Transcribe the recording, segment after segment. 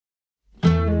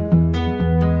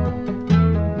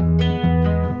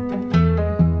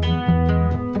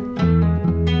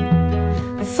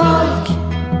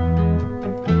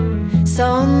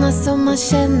Såna som man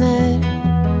känner,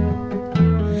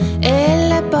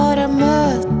 eller bara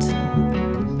mött.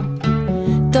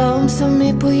 De som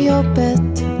är på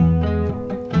jobbet,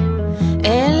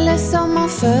 eller som man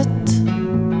fött.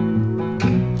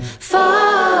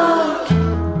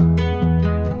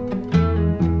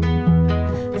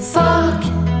 Folk,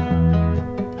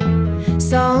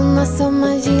 såna som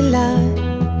man gillar,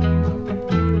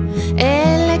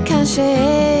 eller kanske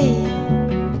ej.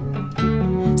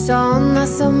 Såna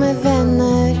som är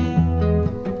vänner,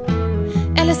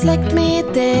 eller släkt med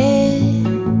dig.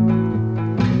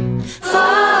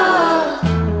 Folk,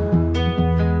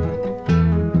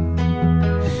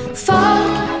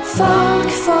 folk, folk,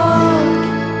 folk.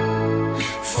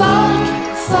 Folk,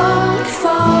 folk,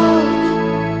 folk.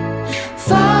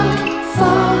 Folk,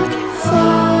 folk, folk.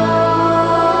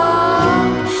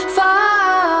 Folk,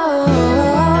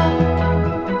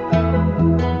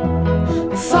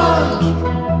 folk.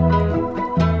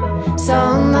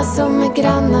 Såna som är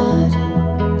grannar,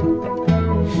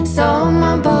 som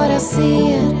man bara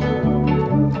ser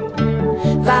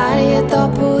varje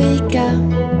dag på Ica,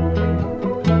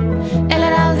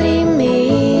 eller aldrig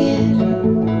mer.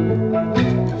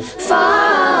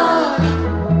 Folk,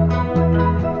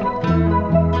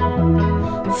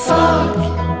 folk.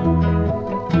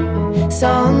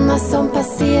 Såna som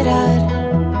passerar,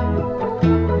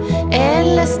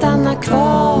 eller stannar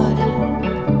kvar.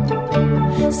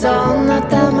 Såna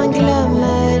där man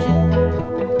glömmer,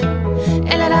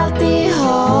 eller alltid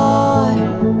har.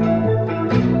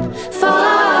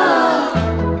 Folk,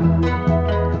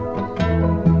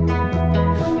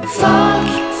 folk,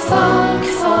 folk,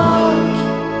 folk.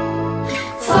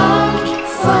 Folk,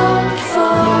 folk,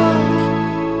 folk.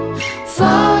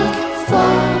 Folk,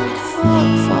 folk,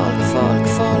 folk, folk, folk,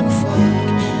 folk, folk.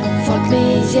 Folk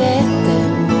med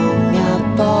jättemånga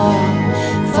barn.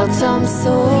 Folk som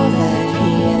sover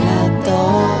hela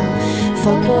dagen.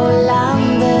 Folk på land